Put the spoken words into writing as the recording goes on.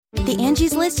The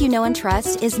Angie's List you know and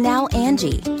trust is now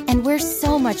Angie, and we're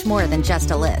so much more than just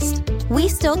a list. We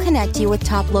still connect you with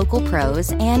top local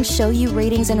pros and show you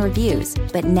ratings and reviews,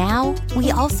 but now we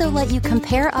also let you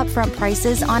compare upfront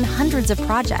prices on hundreds of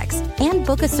projects and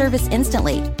book a service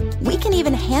instantly. We can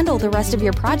even handle the rest of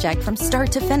your project from start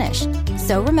to finish.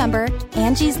 So remember,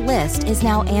 Angie's List is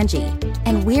now Angie,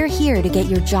 and we're here to get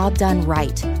your job done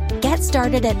right. Get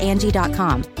started at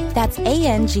Angie.com. That's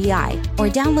ANGI, or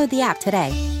download the app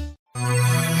today.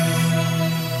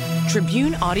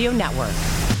 Tribune Audio Network.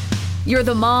 You're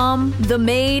the mom, the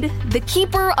maid, the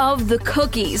keeper of the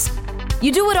cookies.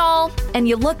 You do it all, and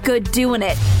you look good doing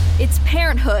it. It's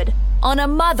parenthood on a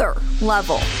mother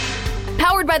level.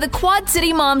 Powered by the Quad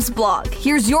City Moms blog,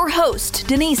 here's your host,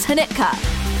 Denise Hanitka.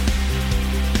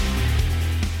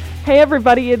 Hey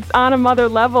everybody, it's On a Mother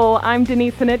Level. I'm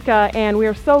Denise Hanitka, and we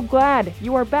are so glad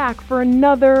you are back for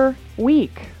another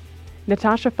week.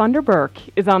 Natasha Funderburk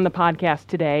is on the podcast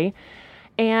today,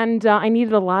 and I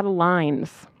needed a lot of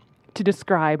lines to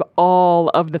describe all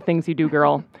of the things you do,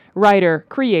 girl. Writer,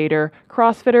 creator,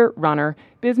 CrossFitter, runner,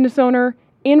 business owner,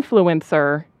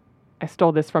 influencer. I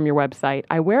stole this from your website.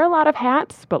 I wear a lot of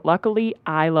hats, but luckily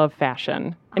I love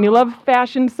fashion. And you love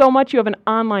fashion so much, you have an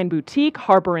online boutique,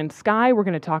 Harper and Sky. We're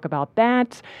going to talk about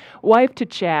that. Wife to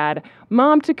Chad,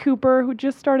 mom to Cooper, who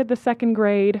just started the second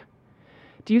grade.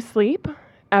 Do you sleep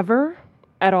ever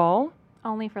at all?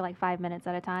 Only for like 5 minutes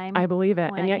at a time. I believe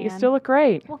it. And yet you still look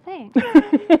great. Well, thanks.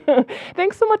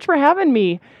 Thanks so much for having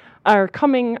me or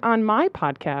coming on my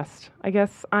podcast. I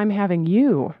guess I'm having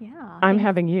you. Yeah. I'm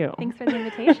having you. Thanks for the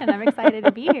invitation. I'm excited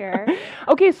to be here.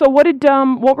 Okay, so what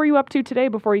were you up to today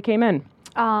before you came in?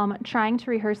 Trying to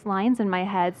rehearse lines in my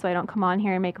head so I don't come on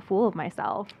here and make a fool of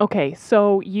myself. Okay,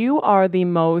 so you are the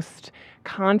most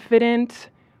confident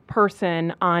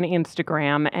person on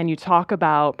Instagram, and you talk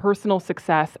about personal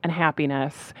success and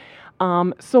happiness.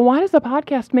 So why does the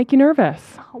podcast make you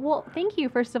nervous? Well, thank you,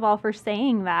 first of all, for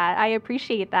saying that. I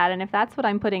appreciate that. And if that's what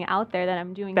I'm putting out there, then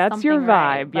I'm doing something That's your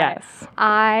vibe, right. yes.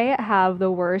 I have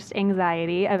the worst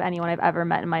anxiety of anyone I've ever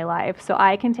met in my life. So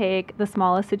I can take the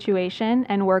smallest situation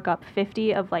and work up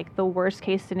 50 of like the worst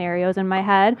case scenarios in my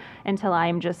head until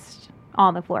I'm just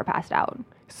on the floor passed out.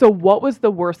 So what was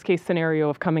the worst case scenario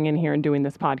of coming in here and doing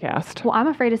this podcast? Well, I'm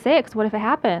afraid to say it because what if it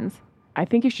happens? I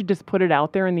think you should just put it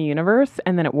out there in the universe,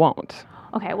 and then it won't.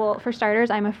 Okay, well, for starters,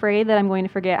 I'm afraid that I'm going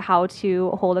to forget how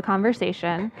to hold a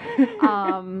conversation.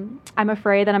 I'm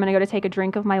afraid that I'm going to go to take a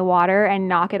drink of my water and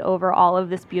knock it over all of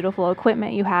this beautiful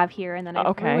equipment you have here, and then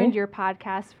I've ruined your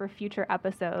podcast for future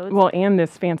episodes. Well, and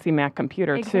this fancy Mac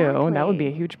computer, too. Exactly. That would be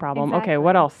a huge problem. Exactly. Okay,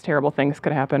 what else terrible things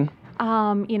could happen?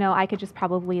 I could just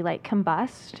probably like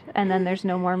combust and then there's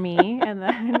no more me. And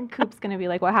then Coop's going to be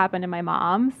like, what happened to my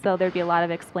mom? So there'd be a lot of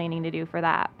explaining to do for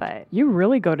that. But you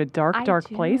really go to dark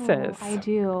places. I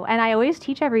do. And I always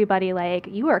teach everybody, like,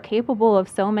 you are capable of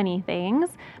so many things.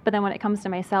 But then when it comes to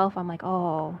myself, I'm like,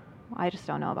 oh, I just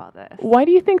don't know about this. Why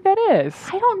do you think that is?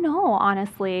 I don't know,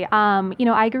 honestly.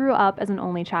 I grew up as an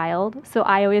only child, so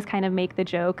I always kind of make the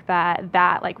joke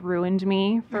that like ruined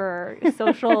me for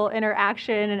social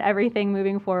interaction and everything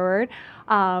moving forward.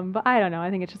 But I don't know. I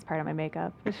think it's just part of my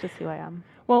makeup. It's just who I am.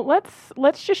 Well,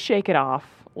 let's just shake it off.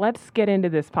 Let's get into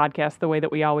this podcast the way that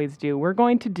we always do. We're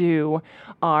going to do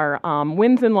our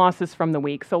wins and losses from the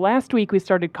week. So last week we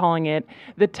started calling it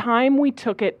the time we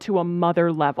took it to a mother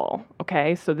level.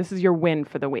 Okay, so this is your win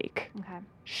for the week. Okay.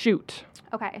 Shoot.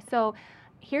 Okay, so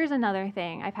here's another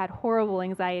thing I've had horrible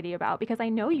anxiety about because I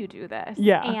know you do this.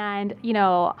 Yeah. And,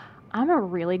 I'm a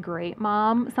really great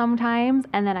mom sometimes,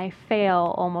 and then I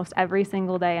fail almost every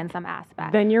single day in some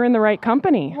aspect. Then you're in the right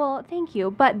company. Well, thank you.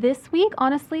 But this week,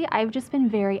 honestly, I've just been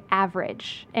very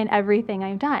average in everything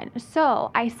I've done.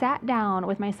 So I sat down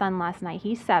with my son last night.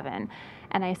 He's 7.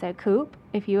 And I said, Coop,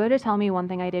 if you were to tell me one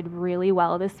thing I did really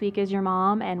well this week as your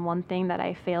mom and one thing that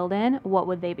I failed in, what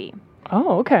would they be?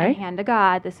 Oh, okay. And hand to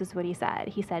God, this is what he said.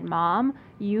 He said, Mom,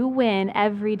 you win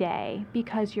every day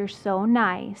because you're so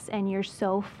nice and you're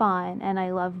so fun and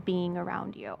I love being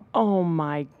around you. Oh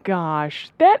my gosh,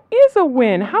 that is a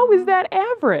win. How is that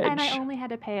average? And I only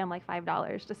had to pay him like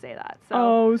 $5 to say that. So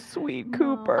oh, sweet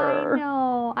Cooper.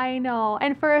 I know.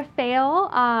 And for a fail,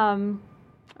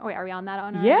 wait, are we on that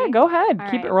one already? Yeah, go ahead. All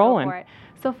Keep right, it rolling. go for it.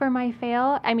 So for my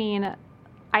fail,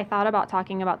 I thought about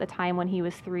talking about the time when he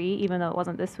was 3, even though it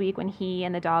wasn't this week, when he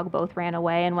and the dog both ran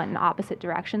away and went in opposite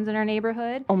directions in our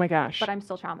neighborhood. Oh my gosh. But I'm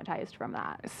still traumatized from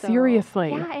that. So,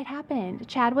 seriously? Yeah, it happened.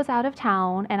 Chad was out of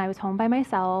town and I was home by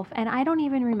myself and I don't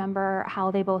even remember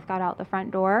how they both got out the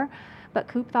front door. But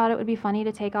Coop thought it would be funny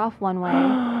to take off one way,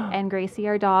 and Gracie,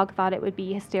 our dog, thought it would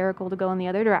be hysterical to go in the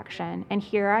other direction. And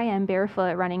here I am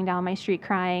barefoot running down my street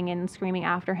crying and screaming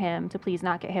after him to please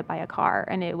not get hit by a car.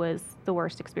 And it was the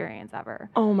worst experience ever.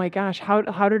 Oh my gosh, how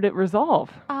did it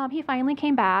resolve? He finally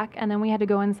came back, and then we had to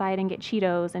go inside and get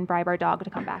Cheetos and bribe our dog to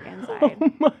come back inside.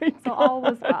 Oh my gosh. So all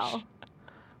was well.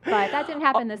 But that didn't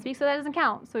happen this week, so that doesn't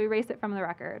count. So we erased it from the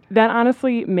record. That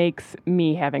honestly makes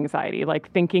me have anxiety,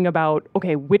 like thinking about,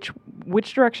 okay, which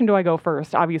direction do I go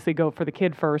first? Obviously go for the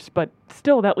kid first, but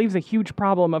still that leaves a huge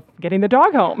problem of getting the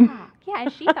dog home. Yeah,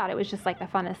 and she thought it was just like the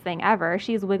funnest thing ever.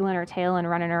 She's wiggling her tail and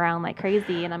running around like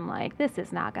crazy, and I'm like, this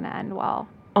is not going to end well.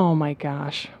 Oh my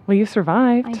gosh. Well, you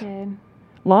survived. I did.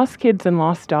 Lost kids and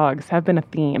lost dogs have been a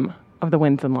theme of the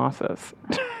wins and losses.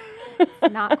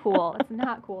 It's not cool. It's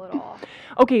not cool at all.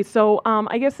 Okay, so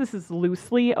I guess this is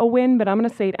loosely a win, but I'm going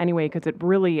to say it anyway because it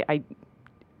really,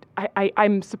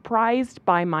 I'm surprised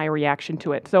by my reaction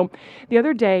to it. So the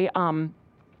other day,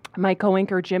 my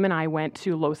co-anchor Jim and I went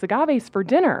to Los Agaves for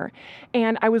dinner,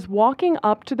 and I was walking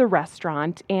up to the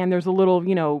restaurant, and there's a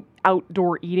little,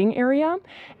 outdoor eating area,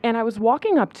 and I was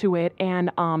walking up to it, and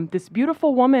this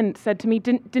beautiful woman said to me,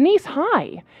 Denise,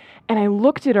 hi. And I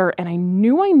looked at her, and I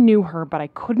knew her, but I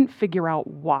couldn't figure out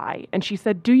why. And she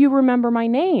said, do you remember my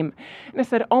name? And I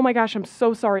said, oh my gosh, I'm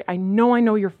so sorry. I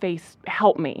know your face.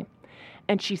 Help me.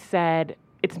 And she said,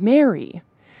 it's Mary.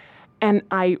 And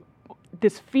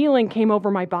this feeling came over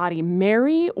my body.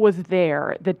 Mary was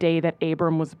there the day that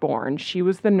Abram was born. She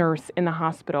was the nurse in the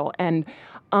hospital, and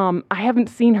I haven't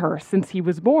seen her since he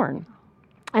was born.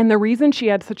 And the reason she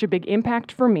had such a big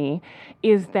impact for me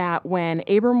is that when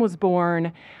Abram was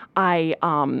born, I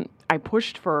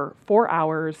pushed for 4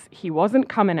 hours. He wasn't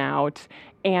coming out,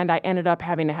 and I ended up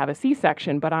having to have a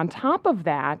C-section. But on top of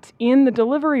that, in the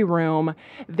delivery room,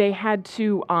 they had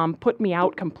to put me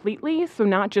out completely. So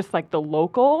not just like the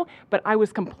local, but I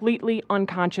was completely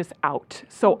unconscious out.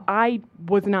 So I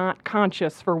was not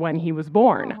conscious for when he was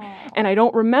born. And I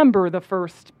don't remember the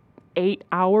first 8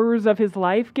 hours of his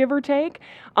life, give or take,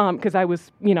 because I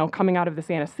was, coming out of this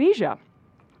anesthesia.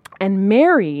 And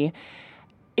Mary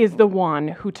is the one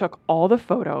who took all the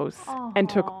photos and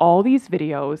took all these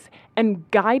videos and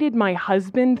guided my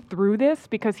husband through this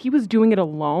because he was doing it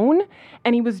alone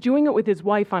and he was doing it with his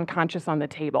wife unconscious on the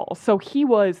table. So he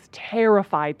was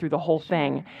terrified through the whole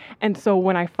thing. And so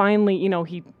when I finally,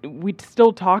 we'd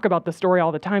still talk about the story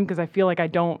all the time because I feel like I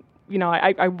don't,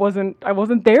 I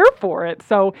wasn't there for it.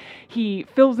 So he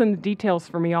fills in the details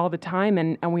for me all the time.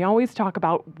 And we always talk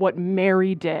about what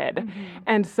Mary did. Mm-hmm.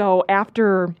 And so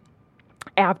after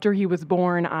he was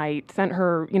born, I sent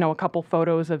her, a couple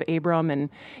photos of Abram and,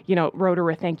 wrote her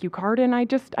a thank you card. And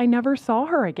I never saw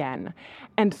her again.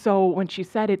 And so when she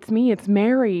said, it's me, it's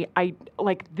Mary,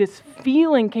 this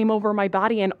feeling came over my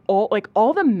body and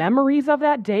all the memories of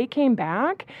that day came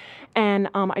back. And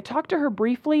I talked to her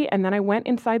briefly, and then I went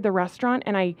inside the restaurant,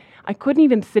 and I couldn't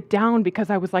even sit down because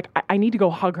I was like, I need to go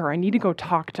hug her. I need to go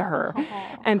talk to her.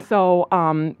 And so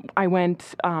I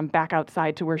went back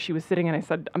outside to where she was sitting, and I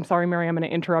said, I'm sorry, Mary, I'm going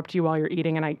to interrupt you while you're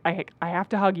eating, and I have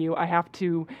to hug you. I have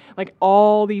to,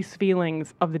 all these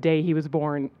feelings of the day he was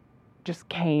born just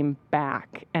came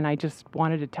back, and I just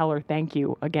wanted to tell her thank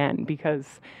you again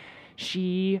because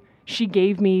she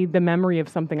gave me the memory of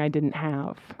something I didn't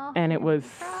have, and it was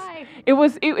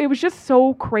just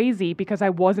so crazy because I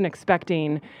wasn't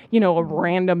expecting, a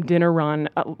random dinner run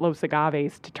at Los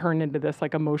Agaves to turn into this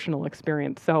emotional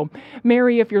experience. So,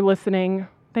 Mary, if you're listening,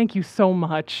 thank you so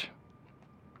much.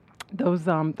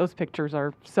 Those pictures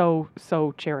are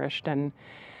so cherished, and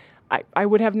I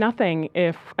would have nothing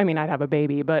I'd have a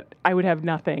baby, but I would have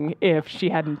nothing if she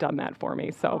hadn't done that for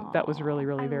me. So that was really,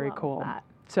 really very cool. That.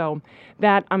 So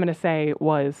that, I'm going to say,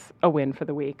 was a win for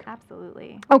the week.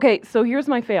 Absolutely. Okay, so here's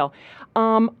my fail.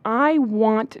 I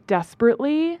want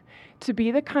desperately to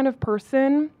be the kind of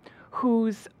person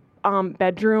whose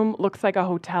bedroom looks like a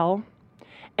hotel,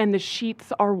 and the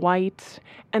sheets are white,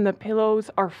 and the pillows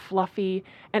are fluffy,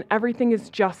 and everything is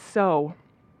just so.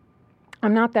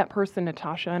 I'm not that person,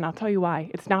 Natasha, and I'll tell you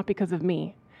why. It's not because of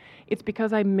me. It's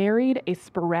because I married a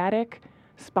sporadic,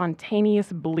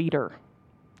 spontaneous bleeder.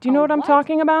 Do you know what I'm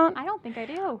talking about? I don't think I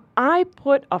do. I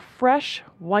put a fresh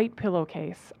white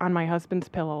pillowcase on my husband's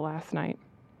pillow last night,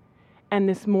 and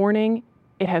this morning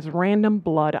it has random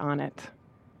blood on it.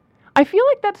 I feel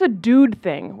like that's a dude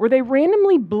thing, where they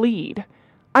randomly bleed.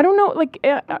 I don't know,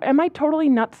 am I totally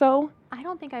nutso? I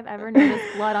don't think I've ever noticed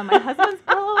blood on my husband's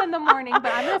pillow in the morning,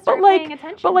 but I'm gonna start paying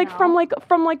attention. But like now.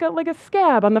 from a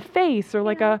scab on the face, or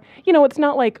like a, it's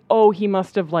not like, oh, he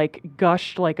must have like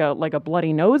gushed like a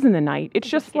bloody nose in the night. It's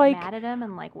just get like mad at him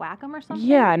and like whack him or something.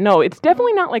 Yeah, no, it's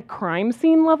definitely not like crime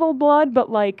scene level blood, but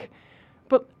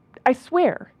I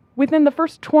swear, within the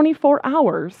first 24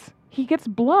 hours, he gets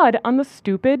blood on the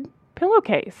stupid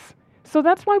pillowcase. So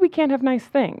that's why we can't have nice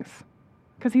things.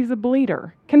 Because he's a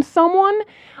bleeder.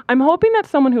 I'm hoping that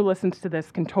someone who listens to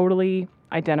this can totally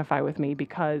identify with me,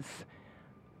 because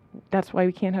that's why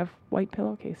we can't have white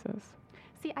pillowcases.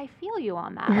 See, I feel you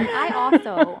on that. Like, I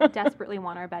also desperately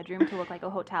want our bedroom to look like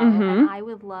a hotel, and I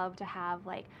would love to have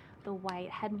like the white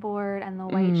headboard and the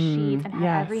white sheets and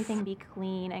have everything be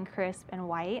clean and crisp and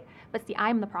white. But see,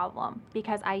 I'm the problem,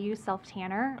 because I use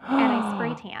self-tanner and I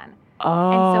spray tan.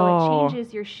 Oh. And so it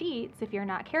changes your sheets if you're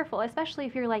not careful, especially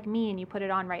if you're like me and you put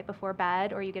it on right before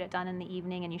bed, or you get it done in the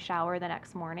evening and you shower the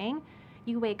next morning.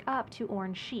 You wake up to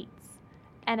orange sheets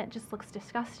and it just looks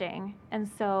disgusting. And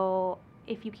so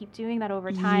if you keep doing that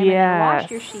over time and you wash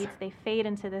your sheets, they fade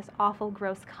into this awful,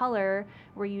 gross color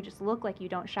where you just look like you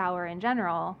don't shower in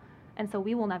general. And so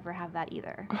we will never have that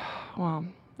either. Well,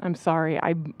 I'm sorry.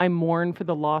 I mourn for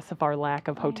the loss of our lack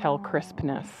of hotel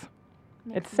crispness.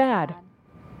 It's sad.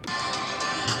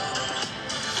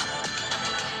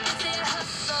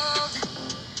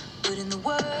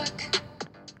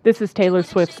 This is Taylor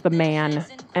Swift's The Man,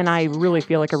 and I really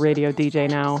feel like a radio DJ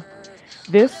now.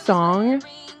 This song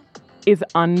is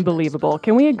unbelievable.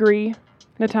 Can we agree,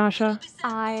 Natasha?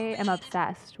 I am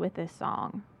obsessed with this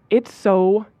song. It's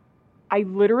so...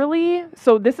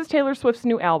 So this is Taylor Swift's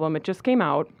new album. It just came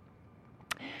out.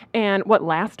 And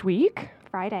last week?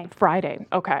 Friday.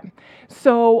 Okay.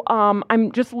 So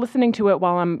I'm just listening to it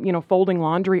while I'm, folding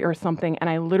laundry or something, and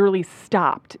I literally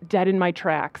stopped dead in my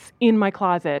tracks in my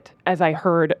closet as I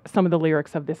heard some of the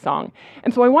lyrics of this song.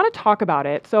 And so I want to talk about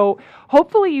it. So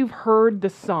hopefully you've heard the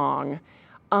song.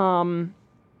 Why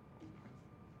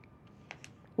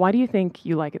do you think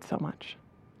you like it so much?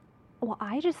 Well,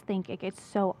 I just think it gets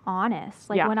so honest.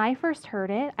 Like, when I first heard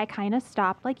it, I kind of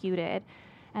stopped like you did,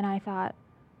 and I thought,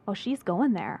 oh, she's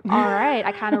going there. All right.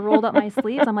 I kind of rolled up my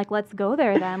sleeves. I'm like, let's go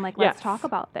there then. Like, let's talk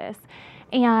about this.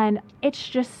 And it's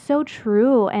just so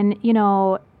true. And,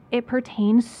 it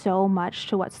pertains so much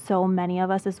to what so many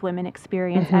of us as women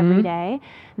experience every day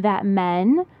that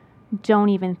men don't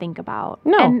even think about.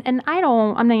 No. And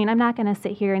I'm not going to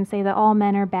sit here and say that all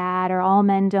men are bad or all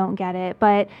men don't get it.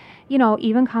 But,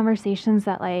 even conversations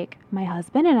that like my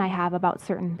husband and I have about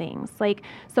certain things. Like,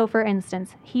 so for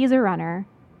instance, he's a runner.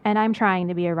 And I'm trying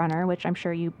to be a runner, which I'm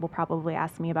sure you will probably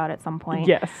ask me about at some point.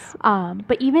 Yes.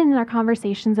 But even in our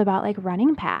conversations about like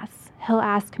running paths, he'll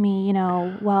ask me,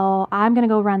 well, I'm going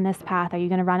to go run this path. Are you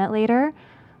going to run it later?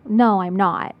 No, I'm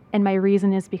not. And my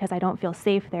reason is because I don't feel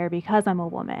safe there because I'm a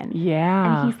woman.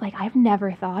 Yeah. And he's like, I've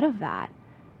never thought of that.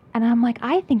 And I'm like,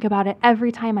 I think about it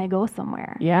every time I go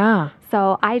somewhere. Yeah.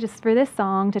 So for this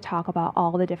song to talk about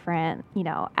all the different,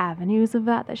 avenues of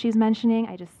that she's mentioning,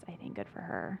 I think good for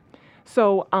her.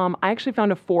 So I actually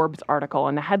found a Forbes article,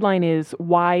 and the headline is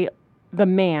Why The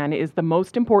Man is the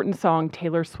Most Important Song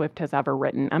Taylor Swift Has Ever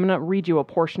Written. I'm going to read you a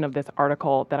portion of this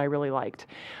article that I really liked.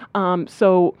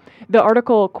 So the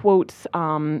article quotes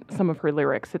some of her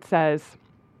lyrics. It says,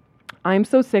 I'm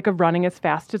so sick of running as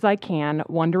fast as I can,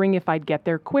 wondering if I'd get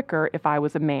there quicker if I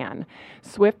was a man.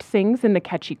 Swift sings in the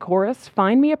catchy chorus,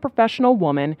 find me a professional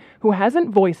woman who hasn't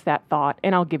voiced that thought,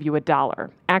 and I'll give you $1.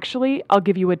 Actually, I'll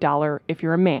give you $1 if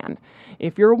you're a man.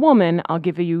 If you're a woman, I'll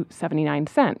give you 79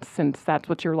 cents, since that's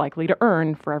what you're likely to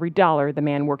earn for every dollar the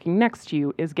man working next to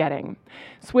you is getting.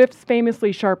 Swift's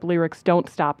famously sharp lyrics don't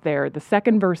stop there. The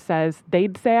second verse says,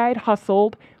 they'd say I'd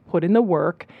hustled, put in the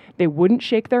work. They wouldn't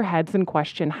shake their heads and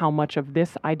question how much of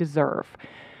this I deserve.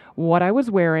 What I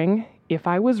was wearing, if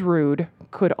I was rude,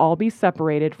 could all be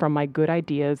separated from my good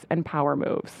ideas and power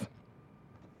moves.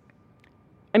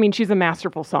 I mean, she's a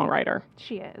masterful songwriter.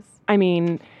 She is. I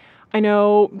mean, I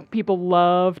know people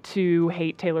love to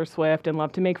hate Taylor Swift and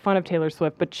love to make fun of Taylor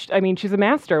Swift, but she's a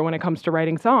master when it comes to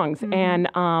writing songs. Mm-hmm.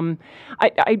 And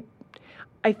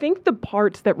I think the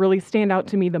parts that really stand out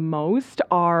to me the most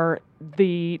are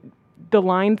the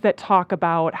lines that talk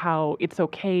about how it's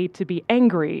okay to be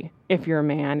angry if you're a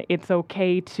man. It's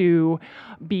okay to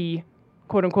be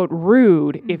quote unquote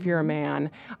rude if you're a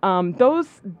man.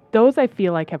 Those I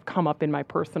feel like have come up in my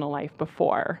personal life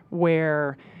before,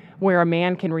 where where a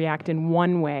man can react in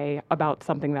one way about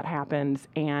something that happens,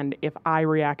 and if I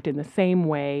react in the same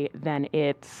way, then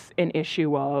it's an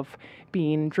issue of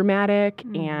being dramatic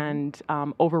and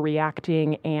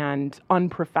overreacting and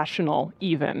unprofessional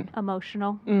even.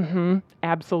 Emotional. Mm-hmm.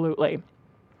 Absolutely.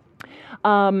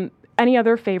 Any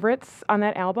other favorites on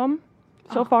that album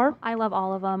so far? I love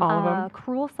all of them. All of them?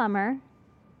 Cruel Summer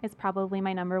is probably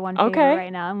my number one favorite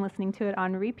right now. I'm listening to it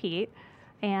on repeat.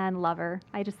 And Lover.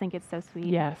 I just think it's so sweet.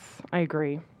 Yes, I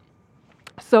agree.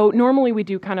 So normally we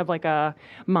do kind of like a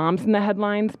moms in the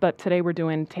headlines, but today we're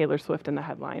doing Taylor Swift in the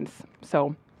headlines.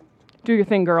 So do your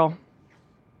thing, girl.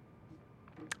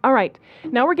 All right,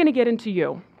 now we're going to get into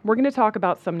you. We're going to talk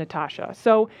about some Natasha.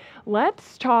 So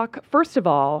let's talk, first of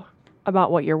all,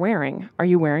 about what you're wearing. Are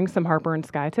you wearing some Harper &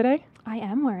 Sky today? I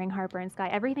am wearing Harper & Sky.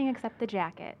 Everything except the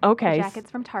jacket. Okay. The jacket's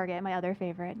from Target, my other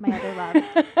favorite, my other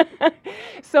love.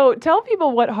 So tell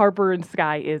people what Harper &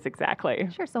 Sky is exactly.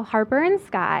 Sure. So Harper &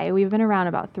 Sky, we've been around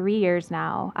about 3 years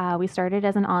now. We started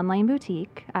as an online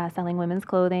boutique selling women's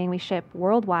clothing. We ship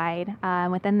worldwide.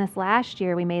 Within this last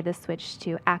year, we made the switch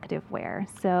to activewear.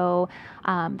 So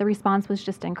the response was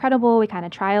just incredible. We kind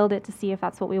of trialed it to see if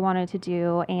that's what we wanted to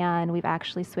do. And we've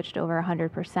actually switched over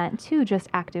 100% to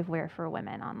just activewear for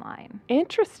women online.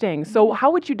 Interesting. So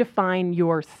how would you define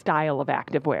your style of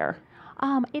activewear?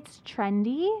 It's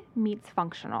trendy meets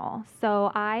functional.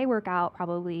 So I work out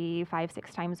probably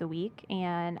 5-6 times a week,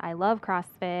 and I love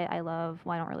CrossFit. I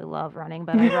don't really love running,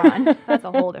 but I run. That's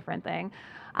a whole different thing.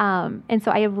 And so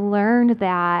I have learned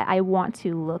that I want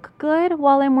to look good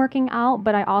while I'm working out,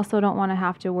 but I also don't want to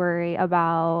have to worry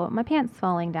about my pants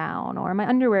falling down or my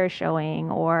underwear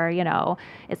showing or,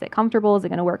 is it comfortable? Is it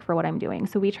going to work for what I'm doing?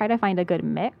 So we try to find a good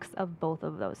mix of both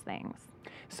of those things.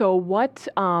 So what's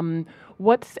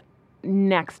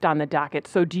next on the docket?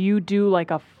 So do you do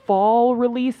like a fall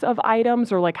release of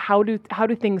items, or like how do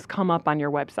things come up on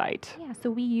your website? Yeah, so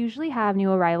we usually have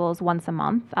new arrivals once a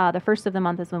month. The first of the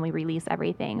month is when we release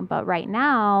everything. But right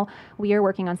now, we are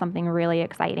working on something really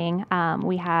exciting.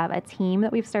 We have a team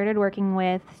that we've started working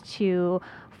with to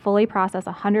fully process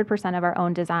 100% of our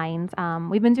own designs.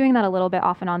 We've been doing that a little bit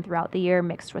off and on throughout the year,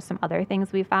 mixed with some other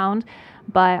things we found.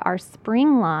 But our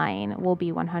spring line will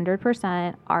be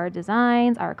 100% our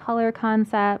designs, our color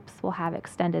concepts. We'll have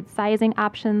extended sizing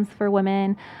options for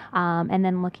women, and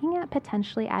then looking at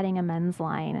potentially adding a men's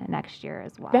line next year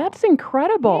as well. That's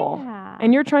incredible. Yeah.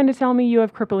 And you're trying to tell me you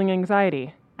have crippling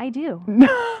anxiety? I do.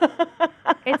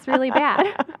 It's really bad.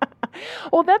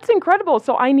 Well, that's incredible.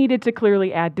 So I needed to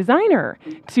clearly add designer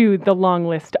to the long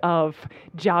list of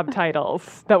job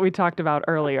titles that we talked about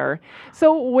earlier.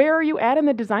 So where are you at in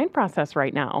the design process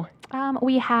right now?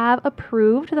 We have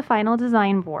approved the final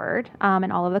design board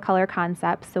and all of the color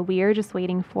concepts. So we are just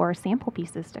waiting for sample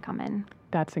pieces to come in.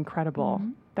 That's incredible.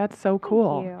 Mm-hmm. That's so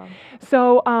cool. Thank you.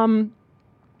 So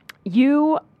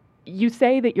you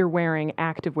say that you're wearing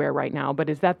activewear right now, but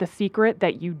is that the secret,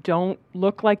 that you don't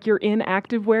look like you're in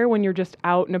activewear when you're just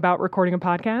out and about recording a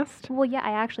podcast? Well, yeah, I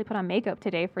actually put on makeup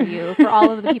today for you, for all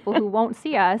of the people who won't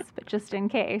see us, but just in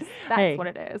case. That's what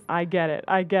it is. I get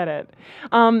it.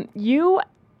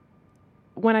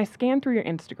 When I scan through your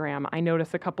Instagram, I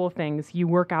notice a couple of things. You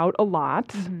work out a lot.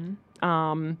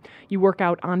 Mm-hmm. You work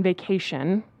out on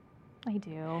vacation. I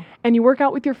do. And you work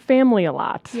out with your family a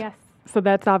lot. Yes. So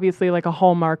that's obviously like a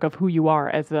hallmark of who you are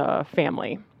as a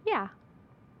family. Yeah,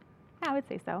 I would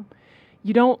say so.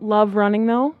 You don't love running,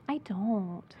 though? I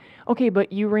don't. Okay,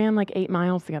 but you ran like 8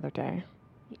 miles the other day.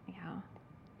 Yeah.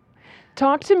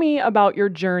 Talk to me about your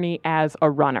journey as a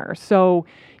runner. So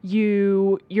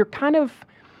you're kind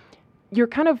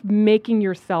of making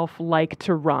yourself like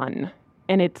to run,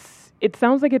 and it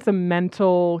sounds like it's a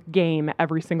mental game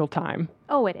every single time.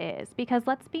 Oh, it is. Because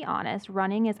let's be honest,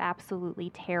 running is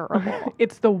absolutely terrible.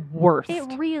 It's the worst. It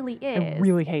really is. I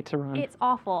really hate to run. It's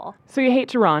awful. So you hate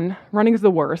to run. Running is the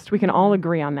worst. We can all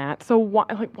agree on that. So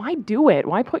why do it?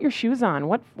 Why put your shoes on?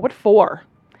 What for?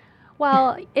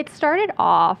 Well, it started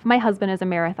off, my husband is a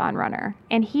marathon runner,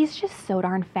 and he's just so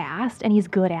darn fast, and he's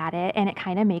good at it, and it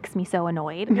kind of makes me so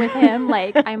annoyed with him.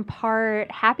 Like, I'm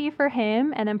part happy for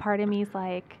him, and then part of me is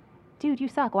like, dude, you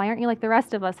suck. Why aren't you like the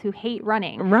rest of us who hate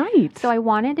running? Right. So I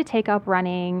wanted to take up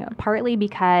running partly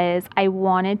because I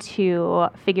wanted to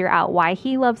figure out why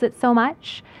he loves it so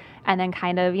much, and then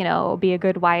kind of, be a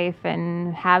good wife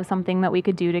and have something that we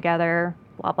could do together,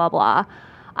 blah, blah, blah.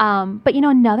 But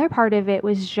another part of it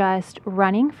was just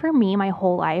running for me my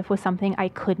whole life was something I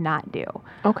could not do.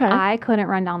 Okay. I couldn't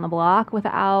run down the block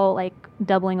without like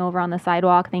doubling over on the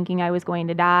sidewalk thinking I was going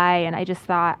to die. And I just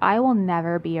thought I will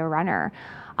never be a runner.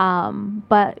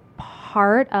 But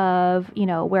part of,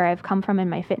 where I've come from in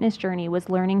my fitness journey was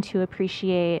learning to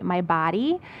appreciate my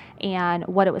body and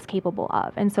what it was capable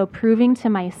of. And so proving to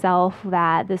myself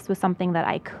that this was something that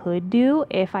I could do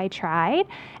if I tried,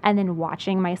 and then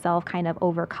watching myself kind of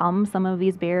overcome some of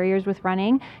these barriers with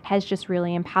running has just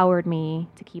really empowered me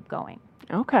to keep going.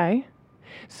 Okay.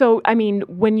 So, I mean,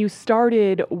 when you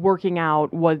started working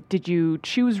out, did you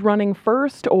choose running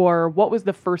first, or what was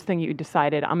the first thing you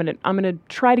decided, I'm gonna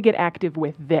try to get active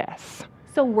with this?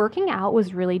 So working out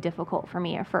was really difficult for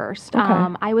me at first.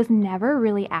 Okay. I was never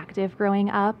really active growing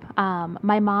up.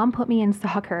 My mom put me in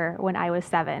soccer when I was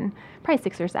 7, probably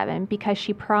 6 or 7, because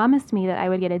she promised me that I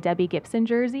would get a Debbie Gibson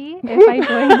jersey if I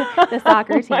joined the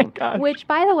soccer team. Which,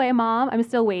 by the way, Mom, I'm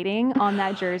still waiting on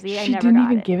that jersey. I never got it. She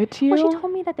didn't even give it to you? Well, she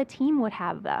told me that the team would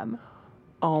have them.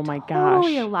 Oh my gosh.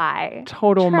 Totally a lie.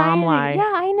 Total mom lie.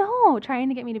 Yeah, I know. Trying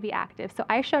to get me to be active. So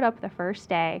I showed up the first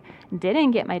day, didn't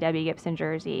get my Debbie Gibson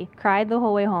jersey, cried the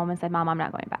whole way home and said, Mom, I'm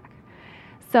not going back.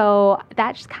 So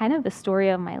that's kind of the story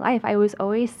of my life. I was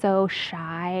always so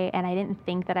shy and I didn't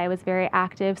think that I was very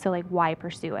active. So why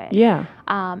pursue it? Yeah.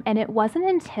 And it wasn't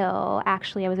until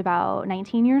actually I was about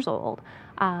 19 years old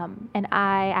and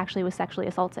I actually was sexually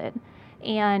assaulted.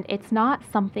 And it's not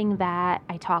something that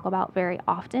I talk about very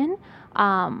often.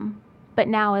 But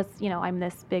now as, I'm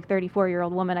this big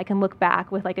 34-year-old woman, I can look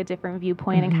back with a different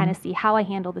viewpoint and kind of see how I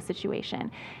handled the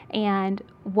situation. And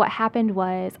what happened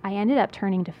was I ended up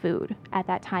turning to food at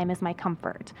that time as my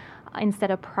comfort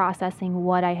instead of processing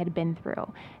what I had been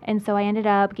through. And so I ended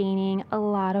up gaining a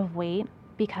lot of weight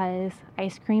because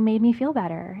ice cream made me feel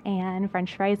better and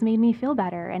French fries made me feel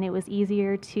better. And it was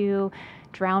easier to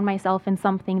drown myself in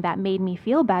something that made me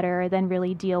feel better than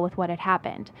really deal with what had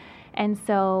happened. And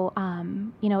so,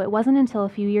 it wasn't until a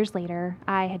few years later,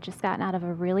 I had just gotten out of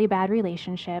a really bad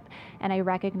relationship and I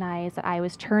recognized that I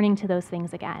was turning to those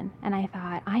things again. And I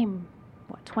thought, I'm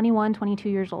 21, 22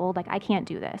 years old, I can't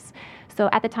do this. So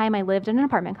at the time I lived in an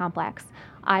apartment complex.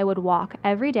 I would walk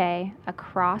every day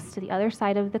across to the other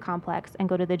side of the complex and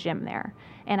go to the gym there.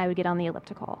 And I would get on the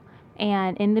elliptical.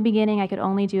 And in the beginning, I could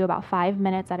only do about 5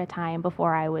 minutes at a time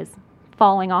before I was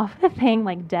falling off the thing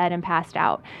dead and passed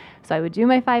out. So I would do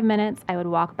my 5 minutes, I would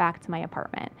walk back to my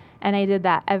apartment. And I did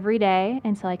that every day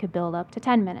until I could build up to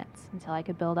 10 minutes, until I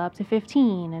could build up to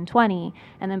 15 and 20.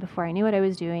 And then before I knew what I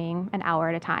was doing, an hour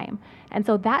at a time. And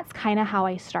so that's kind of how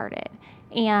I started.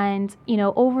 And,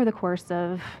 over the course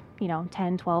of,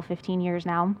 10, 12, 15 years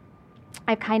now,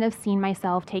 I've kind of seen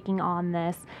myself taking on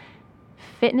this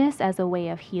fitness as a way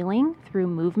of healing through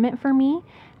movement for me,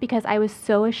 because I was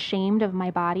so ashamed of my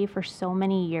body for so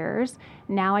many years.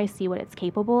 Now I see what it's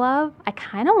capable of. I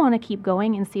kind of want to keep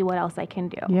going and see what else I can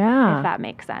do. Yeah. If that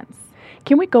makes sense.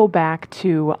 Can we go back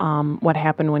to what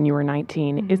happened when you were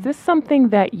 19? Mm-hmm. Is this something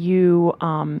that you,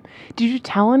 did you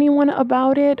tell anyone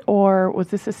about it, or was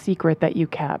this a secret that you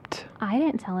kept? I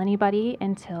didn't tell anybody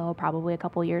until probably a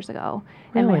couple years ago.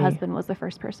 Really? And my husband was the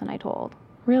first person I told.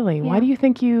 Really? Yeah. Why do you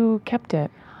think you kept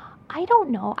it? I don't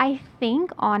know. I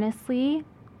think, honestly,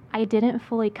 I didn't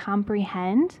fully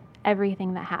comprehend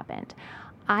everything that happened.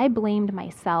 I blamed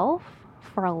myself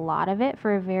for a lot of it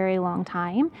for a very long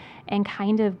time and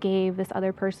kind of gave this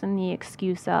other person the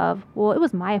excuse of, well, it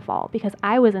was my fault because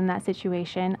I was in that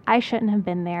situation. I shouldn't have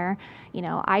been there.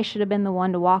 I should have been the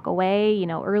one to walk away,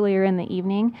 earlier in the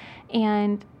evening.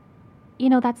 And,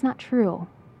 that's not true.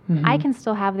 Mm-hmm. I can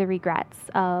still have the regrets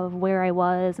of where I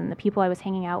was and the people I was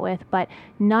hanging out with, but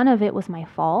none of it was my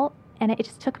fault. And it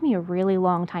just took me a really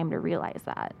long time to realize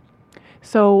that.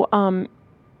 So,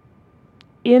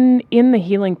 in the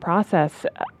healing process,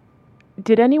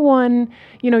 did anyone,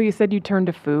 you said you turned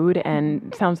to food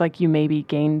and it sounds like you maybe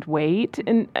gained weight.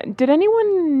 And did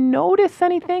anyone notice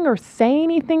anything or say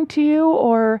anything to you?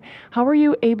 Or how were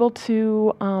you able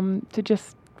to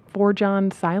just forge on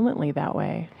silently that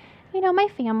way? My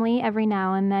family every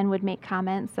now and then would make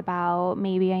comments about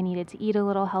maybe I needed to eat a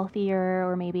little healthier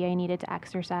or maybe I needed to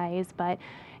exercise. But,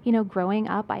 growing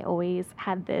up, I always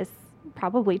had this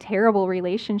probably terrible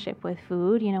relationship with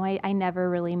food. I never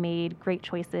really made great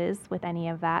choices with any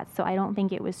of that. So I don't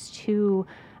think it was too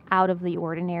out of the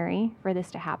ordinary for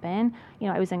this to happen.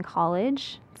 I was in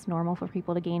college. It's normal for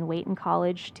people to gain weight in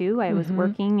college too. I was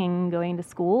working and going to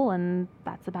school, and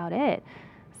that's about it.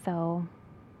 So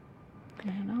I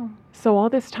don't know. So all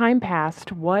this time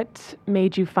passed. What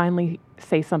made you finally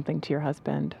say something to your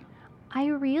husband? I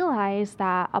realized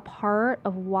that a part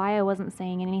of why I wasn't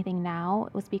saying anything now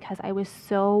was because I was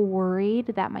so worried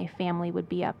that my family would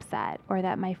be upset or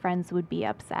that my friends would be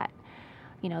upset.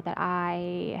 That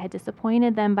I had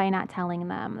disappointed them by not telling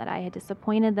them, that I had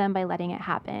disappointed them by letting it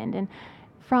happen. And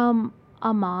from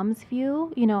a mom's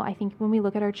view, you know, I think when we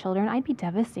look at our children, I'd be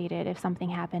devastated if something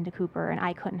happened to Cooper and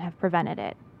I couldn't have prevented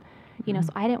it. You know,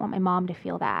 so I didn't want my mom to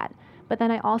feel that. But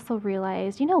then I also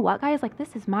realized, you know what, guys, like,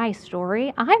 this is my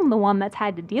story. I'm the one that's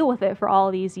had to deal with it for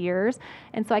all these years.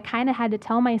 And so I kind of had to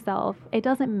tell myself, it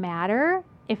doesn't matter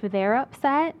if they're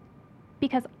upset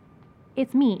because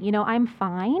it's me. You know, I'm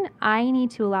fine. I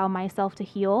need to allow myself to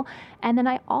heal. And then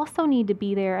I also need to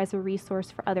be there as a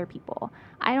resource for other people.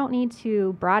 I don't need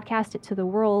to broadcast it to the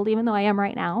world, even though I am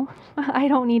right now. I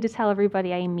don't need to tell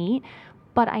everybody I meet.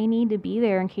 But I need to be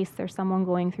there in case there's someone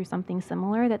going through something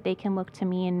similar, that they can look to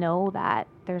me and know that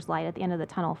there's light at the end of the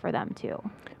tunnel for them too.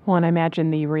 Well, and I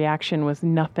imagine the reaction was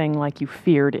nothing like you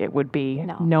feared it would be.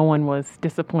 No one was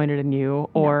disappointed in you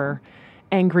or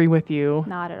angry with you.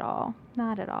 Not at all.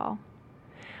 Not at all.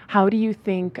 How do you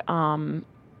think, how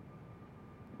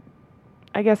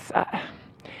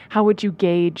would you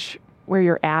gauge where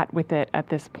you're at with it at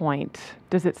this point?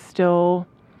 Does it still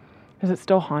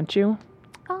haunt you?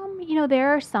 You know, there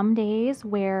are some days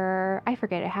where I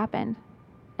forget it happened.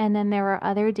 And then there are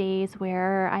other days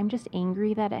where I'm just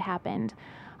angry that it happened.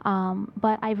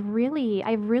 But I've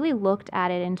really looked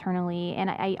at it internally, and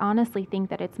I honestly think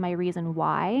that it's my reason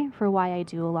why I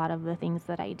do a lot of the things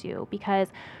that I do. Because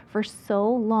for so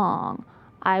long,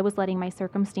 I was letting my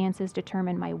circumstances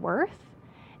determine my worth.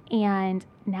 And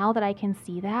now that I can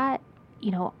see that, you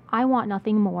know, I want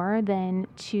nothing more than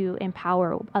to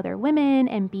empower other women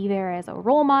and be there as a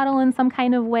role model in some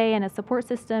kind of way and a support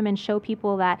system, and show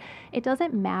people that it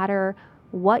doesn't matter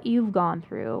what you've gone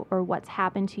through or what's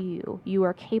happened to you. You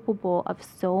are capable of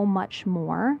so much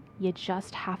more. You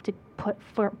just have to put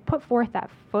forth that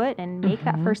foot and make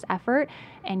that first effort,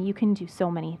 and you can do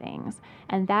so many things.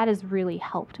 And that has really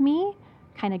helped me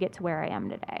kind of get to where I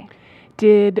am today.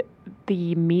 Did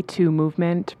the Me Too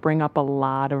movement bring up a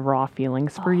lot of raw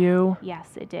feelings for you? Yes,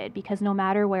 it did. Because no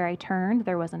matter where I turned,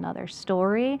 there was another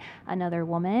story, another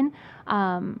woman.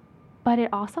 But it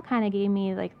also kind of gave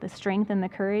me like the strength and the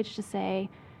courage to say,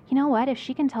 you know what, if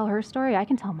she can tell her story, I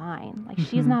can tell mine. Like,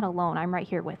 she's not alone. I'm right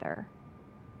here with her.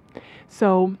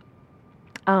 So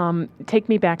take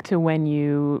me back to when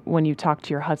you talked to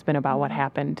your husband about what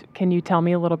happened. Can you tell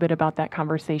me a little bit about that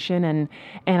conversation? And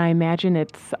I imagine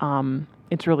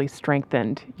it's really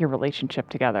strengthened your relationship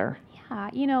together. Yeah,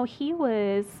 you know, he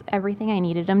was everything I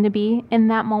needed him to be in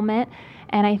that moment.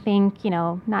 And I think, you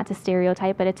know, not to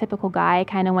stereotype, but a typical guy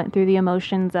kind of went through the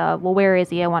emotions of, well, where is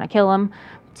he? I want to kill him,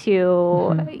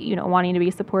 to, you know, wanting to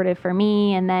be supportive for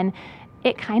me. And then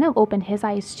it kind of opened his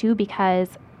eyes too, because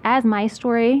as my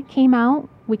story came out,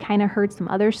 we kind of heard some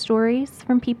other stories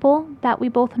from people that we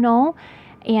both know.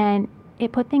 And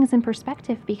it put things in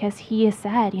perspective, because he has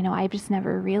said, you know, I've just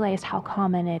never realized how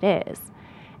common it is.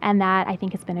 And that, I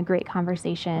think, has been a great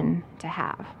conversation to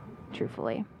have,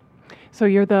 truthfully. So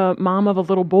you're the mom of a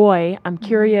little boy. I'm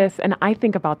curious, and I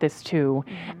think about this too,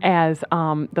 as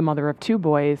the mother of two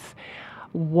boys,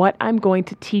 what I'm going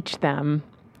to teach them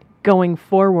going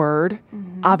forward.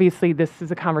 Obviously, this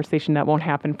is a conversation that won't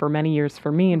happen for many years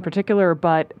for me in particular,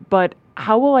 but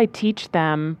how will I teach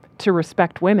them to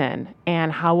respect women?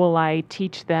 And how will I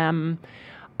teach them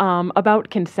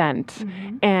about consent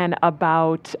and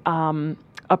about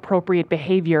appropriate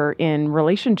behavior in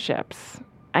relationships?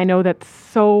 I know that's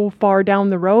so far down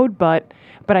the road, but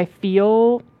I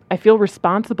feel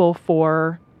responsible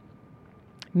for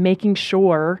making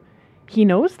sure he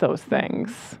knows those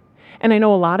things. And I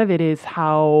know a lot of it is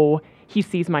how he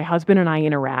sees my husband and I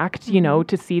interact, you know,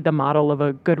 to see the model of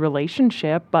a good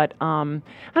relationship. But I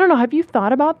don't know, have you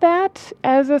thought about that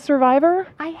as a survivor?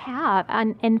 I have.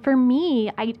 And for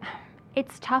me,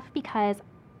 it's tough because,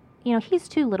 you know, he's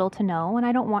too little to know, and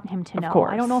I don't want him to know. Of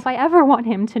course. I don't know if I ever want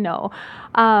him to know.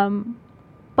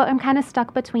 But I'm kind of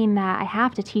stuck between that. I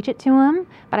have to teach it to him,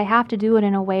 but I have to do it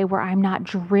in a way where I'm not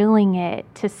drilling it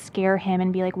to scare him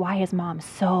and be like, why is mom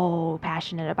so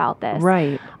passionate about this?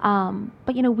 Right.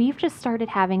 But, you know, we've just started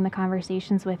having the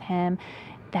conversations with him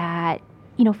that,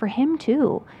 you know, for him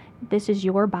too, this is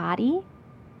your body.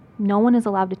 No one is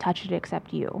allowed to touch it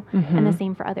except you. And the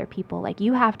same for other people. Like,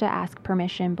 you have to ask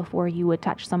permission before you would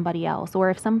touch somebody else. Or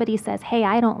if somebody says, hey,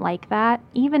 I don't like that,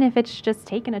 even if it's just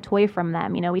taking a toy from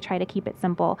them, you know, we try to keep it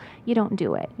simple. You don't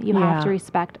do it. You have to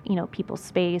respect, you know, people's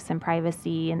space and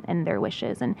privacy and their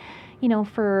wishes. And, you know,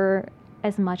 for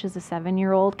as much as a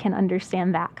 7-year-old can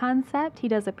understand that concept, he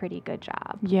does a pretty good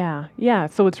job. Yeah.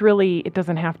 So it's really, it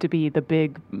doesn't have to be the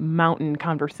big mountain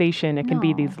conversation. It can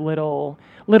be these little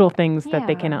things that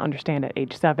they cannot understand at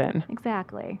age 7.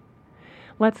 Exactly.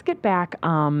 Let's get back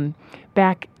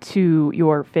to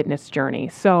your fitness journey.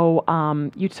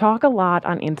 So you talk a lot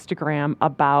on Instagram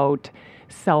about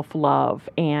self-love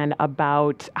and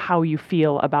about how you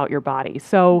feel about your body.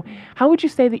 So how would you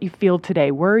say that you feel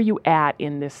today? Where are you at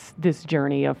in this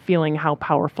journey of feeling how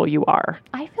powerful you are?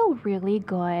 I feel really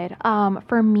good.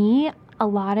 For me, a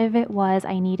lot of it was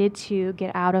I needed to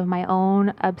get out of my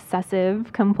own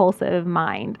obsessive compulsive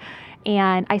mind.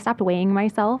 And I stopped weighing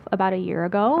myself about a year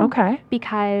ago. Okay.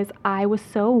 Because I was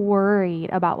so worried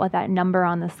about what that number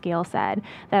on the scale said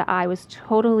that I was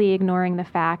totally ignoring the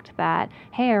fact that,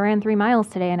 hey, I ran 3 miles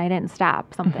today and I didn't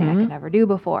stop, something I could never do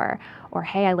before. Or,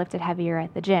 hey, I lifted heavier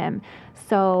at the gym.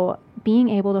 So being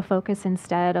able to focus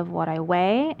instead of what I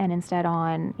weigh and instead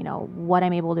on, what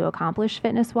I'm able to accomplish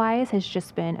fitness-wise has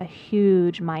just been a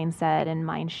huge mindset and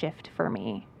mind shift for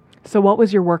me. So what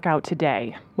was your workout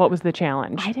today? What was the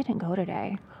challenge? I didn't go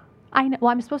today. I know.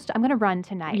 Well, I'm going to run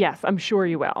tonight. Yes, I'm sure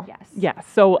you will. Yes. Yes.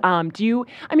 So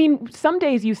some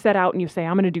days you set out and you say,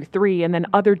 I'm going to do 3, and then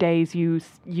other days you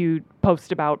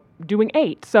post about doing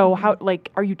 8. So how,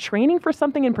 are you training for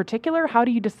something in particular? How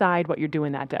do you decide what you're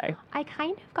doing that day? I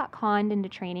kind of got conned into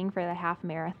training for the half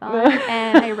marathon,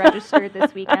 and I registered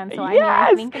this weekend, so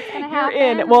I think it's going to happen.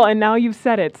 You're in. Well, and now you've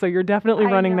said it, so you're definitely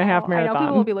running the half marathon. I know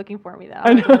people will be looking for me, though.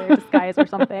 I'm in disguise or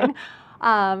something.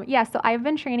 So I've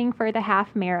been training for the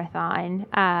half marathon.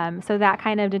 So that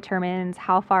kind of determines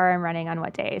how far I'm running on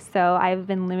what days. So I've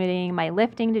been limiting my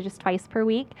lifting to just twice per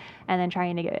week and then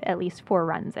trying to get at least 4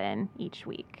 runs in each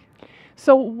week.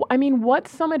 So,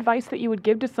 what's some advice that you would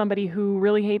give to somebody who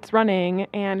really hates running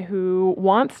and who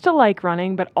wants to like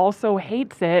running but also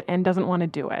hates it and doesn't want to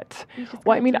do it?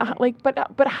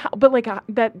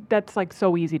 That's like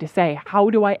so easy to say. How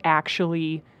do I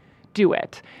actually do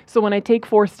it? So when I take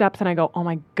 4 steps and I go, oh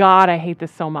my God, I hate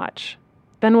this so much,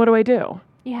 then what do I do?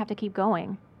 You have to keep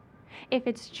going. If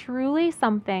it's truly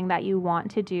something that you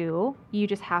want to do, you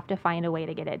just have to find a way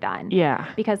to get it done.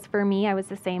 Yeah. Because for me, I was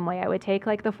the same way. I would take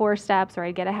the 4 steps, or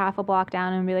I'd get a half a block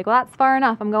down and be like, well, that's far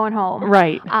enough. I'm going home.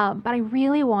 Right. But I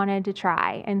really wanted to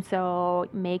try. And so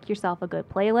make yourself a good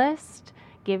playlist.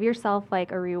 Give yourself a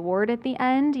reward at the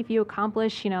end if you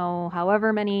accomplish,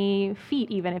 however many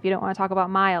feet, even if you don't want to talk about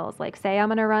miles. Say I'm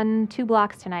going to run 2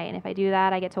 blocks tonight, and if I do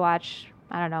that, I get to watch,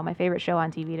 I don't know, my favorite show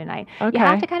on TV tonight. Okay. You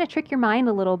have to kind of trick your mind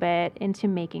a little bit into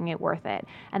making it worth it.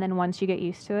 And then once you get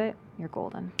used to it, you're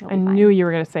golden. I knew you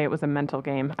were going to say it was a mental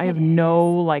game. I have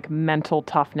no mental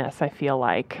toughness, I feel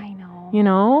like. I know. You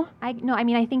know?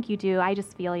 I think you do. I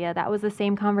just feel you. That was the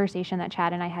same conversation that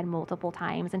Chad and I had multiple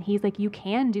times. And he's like, you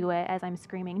can do it, as I'm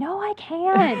screaming, no, I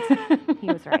can't. He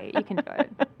was right. You can do it.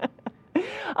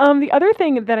 The other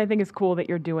thing that I think is cool that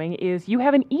you're doing is you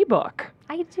have an ebook.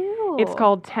 I do. It's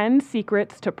called 10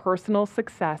 Secrets to Personal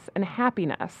Success and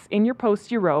Happiness. In your post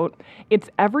you wrote, it's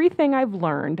everything I've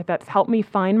learned that's helped me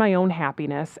find my own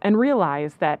happiness and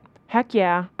realize that, heck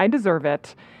yeah, I deserve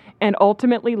it, and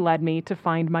ultimately led me to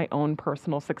find my own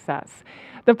personal success.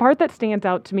 The part that stands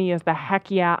out to me is the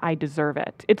heck yeah, I deserve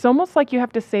it. It's almost like you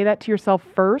have to say that to yourself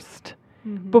first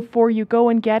before you go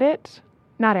and get it,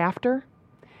 not after.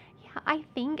 I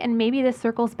think, and maybe this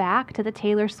circles back to the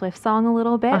Taylor Swift song a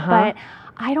little bit, but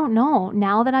I don't know.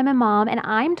 Now that I'm a mom, and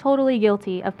I'm totally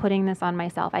guilty of putting this on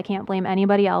myself, I can't blame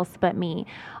anybody else but me.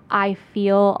 I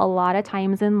feel a lot of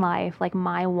times in life like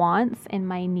my wants and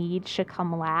my needs should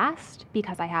come last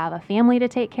because I have a family to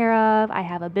take care of. I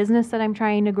have a business that I'm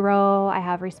trying to grow. I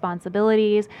have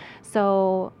responsibilities.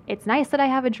 So it's nice that I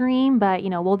have a dream, but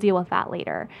we'll deal with that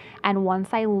later. And once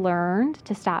I learned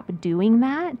to stop doing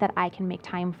that I can make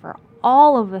time for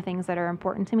all of the things that are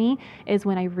important to me, is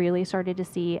when I really started to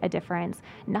see a difference,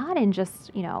 not in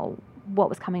just, what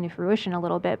was coming to fruition a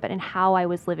little bit, but in how I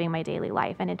was living my daily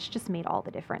life. And it's just made all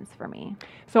the difference for me.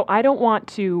 So I don't want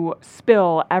to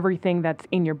spill everything that's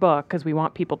in your book because we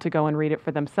want people to go and read it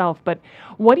for themselves. But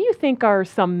what do you think are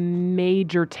some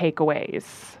major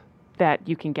takeaways that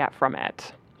you can get from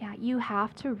it? Yeah, you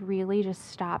have to really just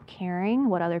stop caring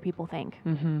what other people think.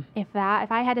 If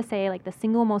I had to say the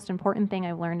single most important thing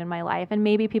I've learned in my life, and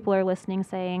maybe people are listening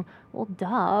saying, well, duh,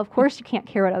 of course you can't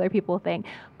care what other people think,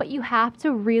 but you have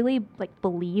to really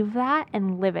believe that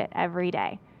and live it every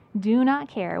day. Do not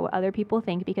care what other people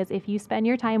think, because if you spend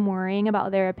your time worrying about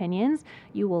their opinions,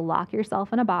 you will lock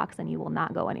yourself in a box and you will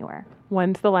not go anywhere.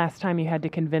 When's the last time you had to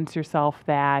convince yourself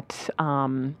that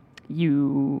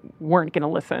you weren't going to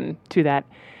listen to that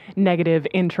negative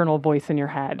internal voice in your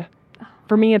head?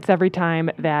 For me, it's every time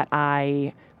that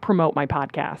I promote my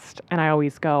podcast, and I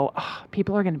always go, oh,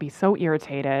 people are going to be so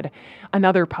irritated.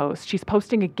 Another post, she's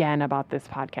posting again about this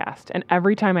podcast. And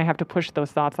every time I have to push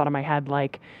those thoughts out of my head,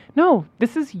 no,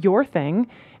 this is your thing,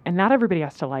 and not everybody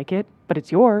has to like it, but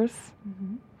it's yours.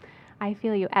 I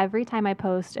feel you. Every time I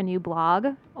post a new blog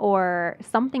or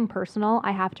something personal,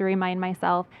 I have to remind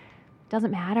myself,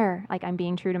 doesn't matter. Like, I'm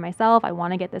being true to myself. I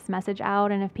want to get this message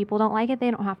out. And if people don't like it,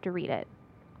 they don't have to read it.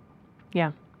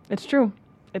 Yeah, it's true.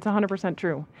 It's 100%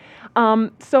 true.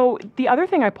 So the other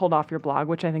thing I pulled off your blog,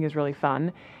 which I think is really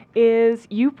fun, is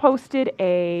you posted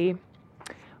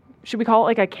should we call it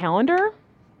like a calendar?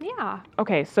 Yeah.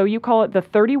 Okay, so you call it the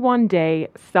 31-day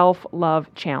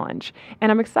self-love challenge.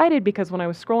 And I'm excited because when I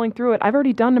was scrolling through it, I've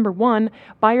already done number 1,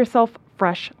 buy yourself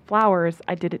fresh flowers.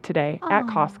 I did it today at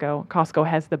Costco. Costco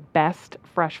has the best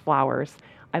fresh flowers.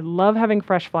 I love having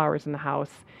fresh flowers in the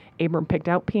house. Abram picked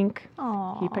out pink.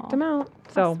 Oh, He picked them out.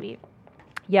 so sweet.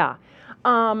 Yeah.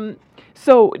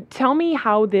 So tell me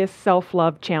how this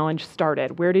self-love challenge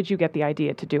started. Where did you get the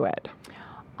idea to do it?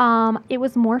 It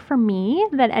was more for me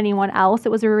than anyone else.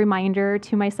 It was a reminder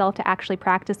to myself to actually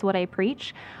practice what I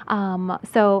preach.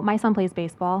 So my son plays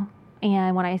baseball.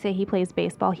 And when I say he plays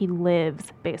baseball, he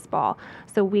lives baseball.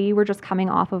 So we were just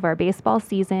coming off of our baseball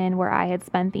season where I had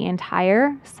spent the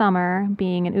entire summer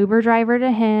being an Uber driver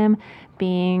to him,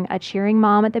 being a cheering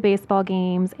mom at the baseball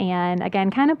games, and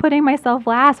again, kind of putting myself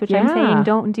last, which I'm saying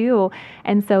don't do.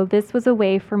 And so this was a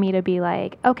way for me to be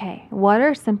like, okay, what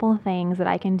are simple things that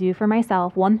I can do for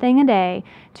myself, one thing a day,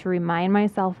 to remind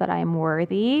myself that I'm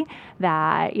worthy,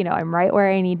 that, I'm right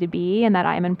where I need to be, and that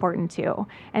I'm important too.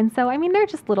 And so, they're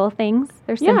just little things.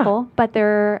 They're simple, but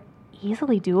they're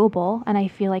easily doable. And I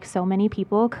feel like so many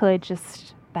people could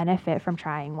just benefit from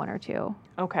trying one or two.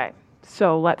 Okay,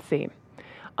 so let's see.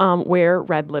 Wear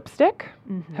red lipstick.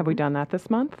 Mm-hmm. Have we done that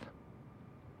this month?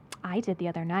 I did the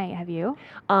other night. Have you?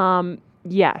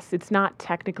 Yes, it's not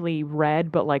technically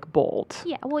red, but like bold.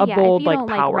 Yeah, well, a bold, if you like don't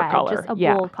power like red, color. Just a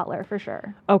bold color for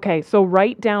sure. Okay, so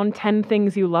write down 10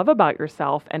 things you love about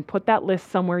yourself and put that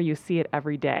list somewhere you see it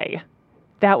every day.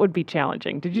 That would be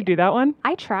challenging. Did you do that one?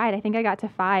 I tried. I think I got to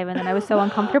 5, and then I was so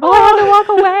uncomfortable I had to walk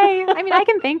away. I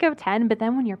can think of 10, but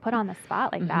then when you're put on the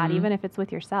spot like that, even if it's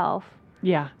with yourself.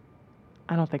 Yeah.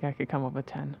 I don't think I could come up with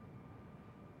 10.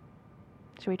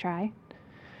 Should we try?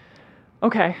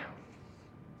 Okay.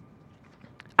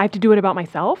 I have to do it about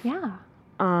myself? Yeah.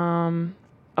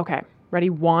 Okay. Ready?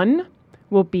 One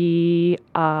will be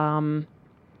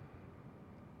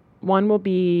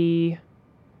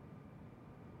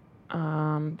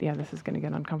this is going to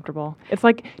get uncomfortable. It's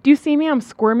like, do you see me? I'm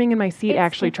squirming in my seat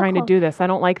trying to do this. I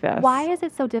don't like this. Why is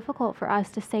it so difficult for us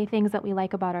to say things that we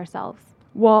like about ourselves?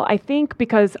 Well, I think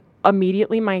because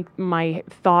immediately my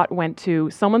thought went to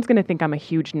someone's going to think I'm a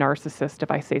huge narcissist if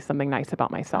I say something nice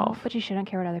about myself. But you shouldn't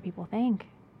care what other people think.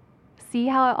 See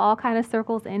how it all kind of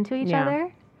circles into each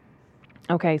other?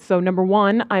 Okay, so number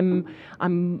 1, I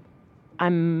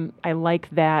like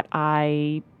that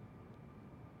I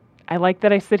like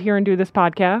that I sit here and do this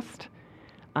podcast.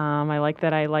 I like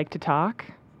that I like to talk.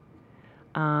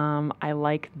 I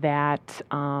like that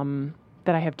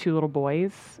that I have 2 little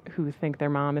boys who think their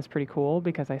mom is pretty cool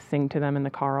because I sing to them in the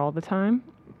car all the time.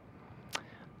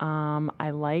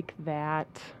 I like that.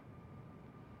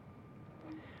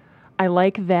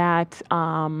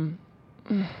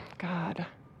 God.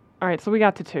 All right, so we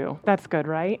got to 2. That's good,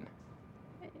 right?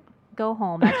 Go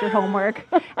home. That's your homework.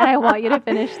 And I want you to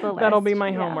finish the list. That'll be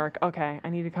my homework. Okay, I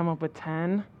need to come up with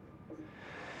 10.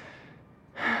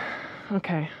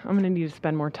 Okay, I'm going to need to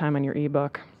spend more time on your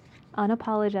ebook.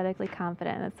 Unapologetically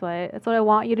confident. That's what I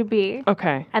want you to be.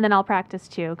 Okay. And then I'll practice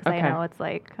too, because I know it's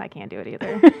like I can't do it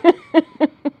either.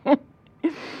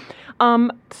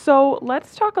 So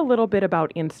let's talk a little bit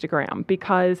about Instagram,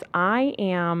 because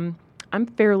I'm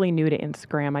fairly new to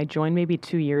Instagram. I joined maybe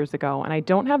 2 years ago, and I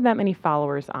don't have that many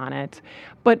followers on it.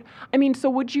 But so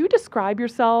would you describe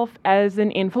yourself as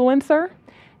an influencer?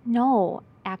 No.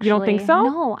 Actually, you don't think so?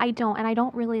 No, I don't. And I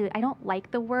don't like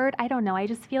the word. I don't know. I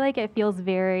just feel like it feels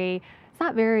it's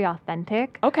not very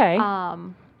authentic. Okay.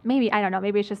 Maybe, I don't know.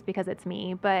 Maybe it's just because it's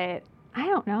me, but I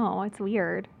don't know. It's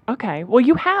weird. Okay. Well,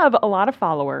 you have a lot of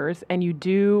followers, and you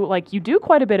do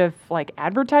quite a bit of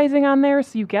advertising on there,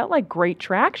 so you get great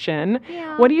traction.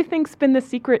 Yeah. What do you think's been the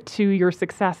secret to your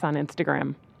success on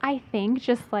Instagram? I think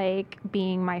just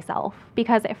being myself,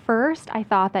 because at first I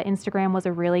thought that Instagram was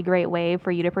a really great way for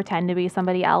you to pretend to be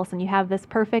somebody else and you have this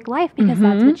perfect life because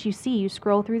that's what you see. You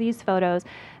scroll through these photos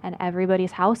and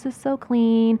everybody's house is so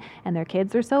clean and their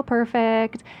kids are so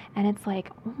perfect. And it's like,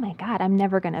 oh my God, I'm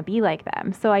never going to be like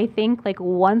them. So I think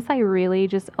once I really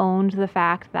just owned the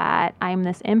fact that I'm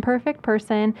this imperfect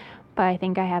person, but I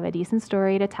think I have a decent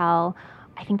story to tell,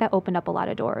 I think that opened up a lot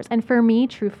of doors. And for me,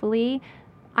 truthfully,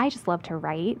 I just love to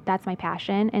write. That's my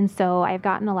passion. And so I've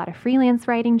gotten a lot of freelance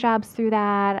writing jobs through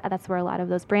that. That's where a lot of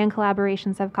those brand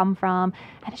collaborations have come from.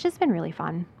 And it's just been really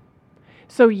fun.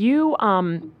 So you,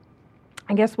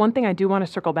 I guess one thing I do want to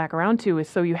circle back around to is,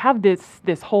 so you have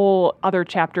this whole other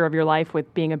chapter of your life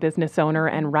with being a business owner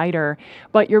and writer,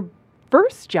 but your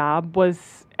first job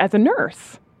was as a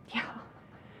nurse. Yeah.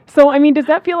 So, I mean, does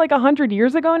that feel like 100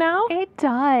 years ago now? It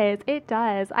does. It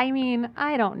does. I mean,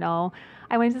 I don't know.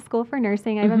 I went to school for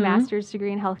nursing. I have a master's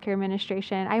degree in healthcare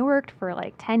administration. I worked for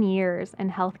like 10 years in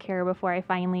healthcare before I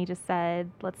finally just said,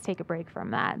 let's take a break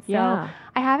from that. So Yeah.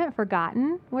 I haven't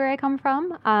forgotten where I come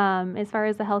from. As far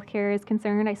as the healthcare is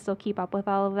concerned, I still keep up with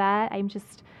all of that. I'm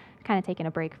just kind of taking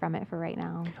a break from it for right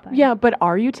now. But. Yeah, but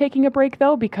are you taking a break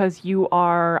though? Because you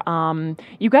are,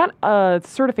 you got a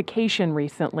certification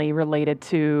recently related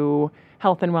to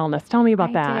health and wellness. Tell me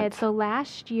about that. I did. So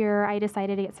last year, I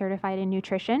decided to get certified in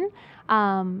nutrition,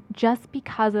 just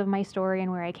because of my story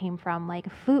and where I came from.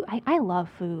 Like food, I love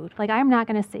food. Like I'm not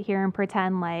going to sit here and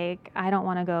pretend like I don't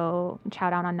want to go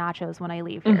chow down on nachos when I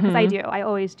leave here, because I do. I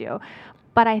always do.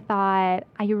 But I thought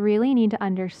I really need to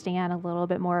understand a little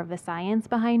bit more of the science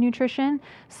behind nutrition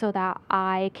so that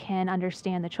I can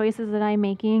understand the choices that I'm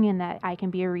making and that I can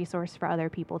be a resource for other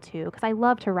people too. Because I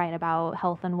love to write about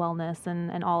health and wellness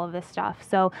and all of this stuff.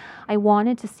 So I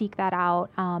wanted to seek that out.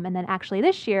 And then actually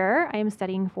this year, I am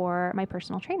studying for my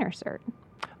personal trainer cert.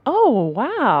 Oh,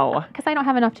 wow. Because I don't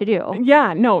have enough to do.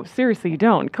 Yeah, no, seriously, you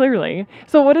don't, clearly.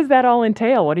 So what does that all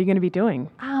entail? What are you going to be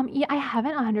doing? Yeah, I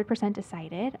haven't 100%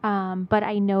 decided, but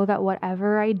I know that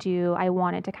whatever I do, I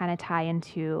want it to kind of tie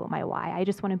into my why. I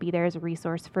just want to be there as a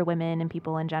resource for women and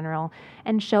people in general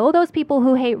and show those people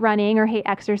who hate running or hate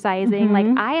exercising, like,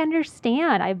 I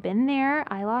understand. I've been there.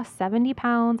 I lost 70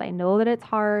 pounds. I know that it's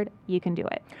hard. You can do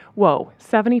it. Whoa,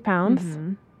 70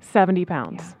 pounds? 70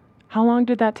 pounds. Yeah. How long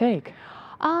did that take?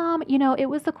 It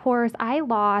was the course. I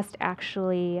lost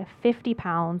actually 50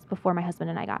 pounds before my husband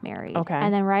and I got married. Okay.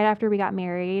 And then right after we got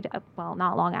married,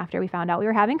 not long after, we found out we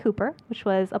were having Cooper, which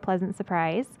was a pleasant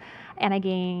surprise. And I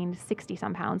gained 60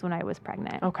 some pounds when I was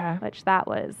pregnant. Okay. Which that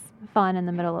was fun in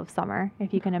the middle of summer,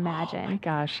 if you can imagine. Oh my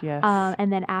gosh, yes.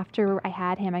 And then after I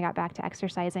had him, I got back to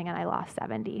exercising and I lost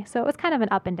 70. So it was kind of an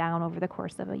up and down over the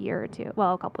course of a year or two.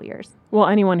 Well, a couple years. Well,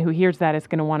 anyone who hears that is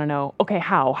going to want to know, okay,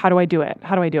 how? How do I do it?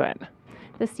 How do I do it?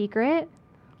 The secret,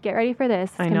 get ready for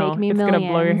this. It's I going to know. make me It's millions. going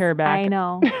to blow your hair back. I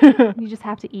know. You just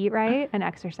have to eat right and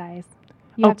exercise.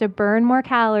 You have to burn more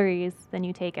calories than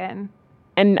you take in.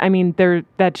 And I mean,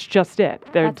 that's just it.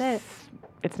 That's it.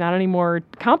 It's not any more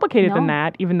complicated than No.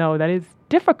 that, even though that is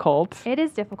difficult. It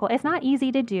is difficult. It's not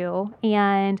easy to do.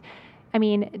 And I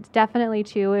mean, it's definitely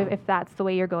too, if that's the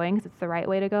way you're going, because it's the right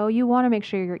way to go, you want to make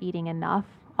sure you're eating enough.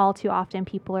 All too often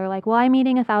people are like, well, I'm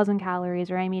eating 1,000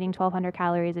 calories or I'm eating 1,200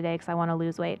 calories a day because I want to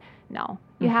lose weight. No,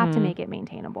 you have to make it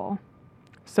maintainable.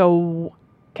 So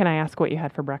can I ask what you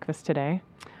had for breakfast today?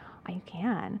 I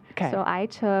can. Okay. So I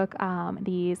took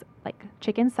these like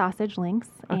chicken sausage links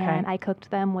and I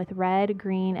cooked them with red,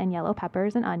 green, and yellow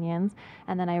peppers and onions.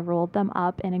 And then I rolled them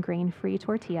up in a grain-free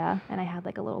tortilla and I had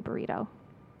like a little burrito.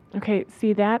 Okay,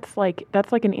 see, that's like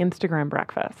an Instagram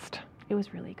breakfast, It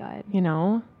was really good. you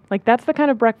know? Like, that's the kind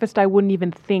of breakfast I wouldn't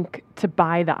even think to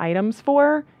buy the items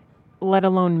for, let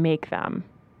alone make them.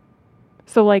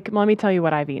 So, like, let me tell you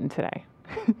what I've eaten today.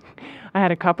 I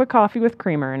had a cup of coffee with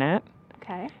creamer in it.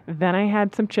 Okay. Then I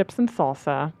had some chips and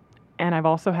salsa, and I've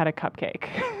also had a cupcake.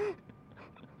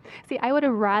 See, I would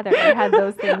have rather had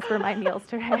those things for my meals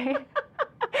today.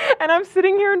 And I'm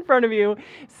sitting here in front of you,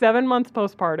 7 months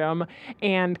postpartum,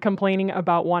 and complaining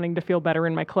about wanting to feel better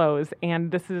in my clothes,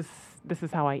 and this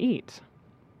is how I eat.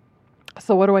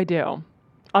 So what do I do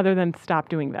other than stop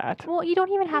doing that? Well, you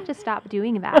don't even have to stop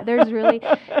doing that. There's really,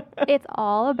 it's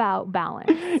all about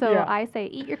balance. So Yeah. I say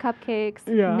eat your cupcakes,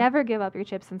 Yeah. never give up your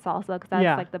chips and salsa because that's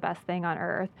Yeah. like the best thing on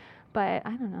earth. But I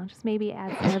don't know, just maybe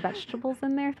add some vegetables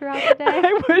in there throughout the day.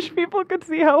 I wish people could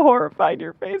see how horrified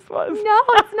your face was. No,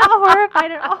 it's not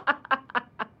horrified at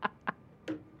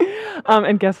all.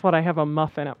 And guess what? I have a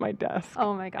muffin at my desk.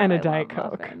 Oh my God. And a I Diet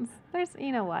love Coke. muffins. There's,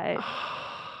 you know what?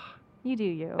 You do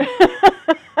you.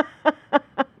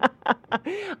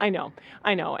 I know.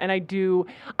 And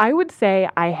I would say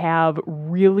I have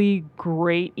really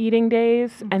great eating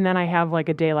days. And then I have like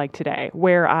a day like today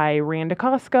where I ran to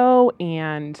Costco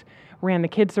and ran the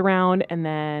kids around and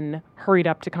then hurried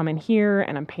up to come in here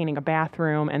and I'm painting a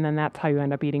bathroom. And then that's how you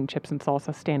end up eating chips and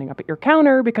salsa standing up at your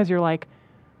counter because you're like,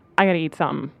 I got to eat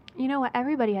something. You know what?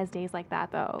 Everybody has days like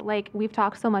that, though. Like, we've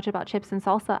talked so much about chips and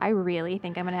salsa. I really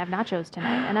think I'm going to have nachos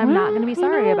tonight, and I'm not going to be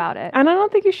sorry about it. And I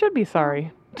don't think you should be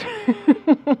sorry.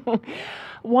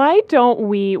 Why don't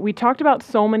we talked about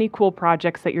so many cool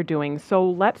projects that you're doing, so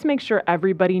let's make sure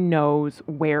everybody knows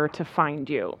where to find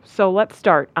you. So let's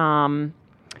start.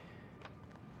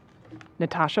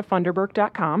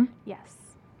 NatashaFunderburk.com. Yes,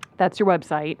 That's your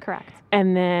website. correct.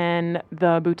 And then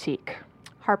the boutique.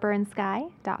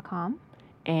 HarperandSky.com.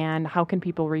 And how can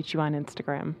people reach you on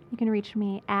Instagram? You can reach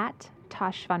me at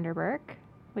Tosh Funderburk,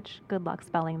 which good luck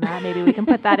spelling that. Maybe we can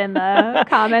put that in the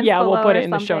comments Yeah, below we'll put or it in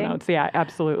the show something. notes. Yeah,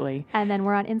 absolutely. And then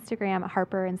we're on Instagram at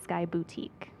Harper and Sky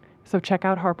Boutique. So check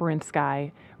out Harper and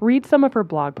Sky. Read some of her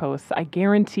blog posts. I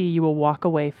guarantee you will walk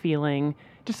away feeling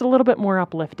just a little bit more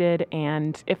uplifted.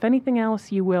 And if anything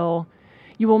else, you will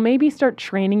maybe start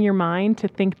training your mind to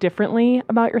think differently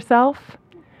about yourself.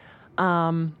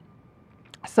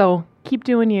 So keep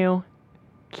doing you.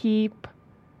 Keep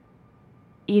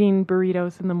eating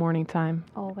burritos in the morning time.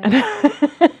 Always.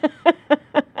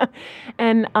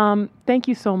 And thank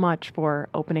you so much for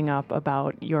opening up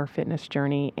about your fitness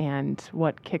journey and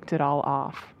what kicked it all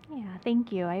off. Yeah,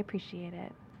 thank you. I appreciate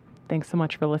it. Thanks so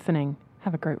much for listening.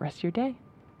 Have a great rest of your day.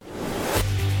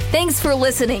 Thanks for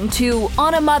listening to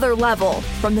On a Mother Level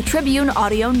from the Tribune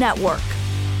Audio Network.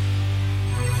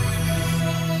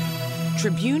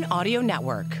 Tribune Audio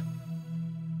Network.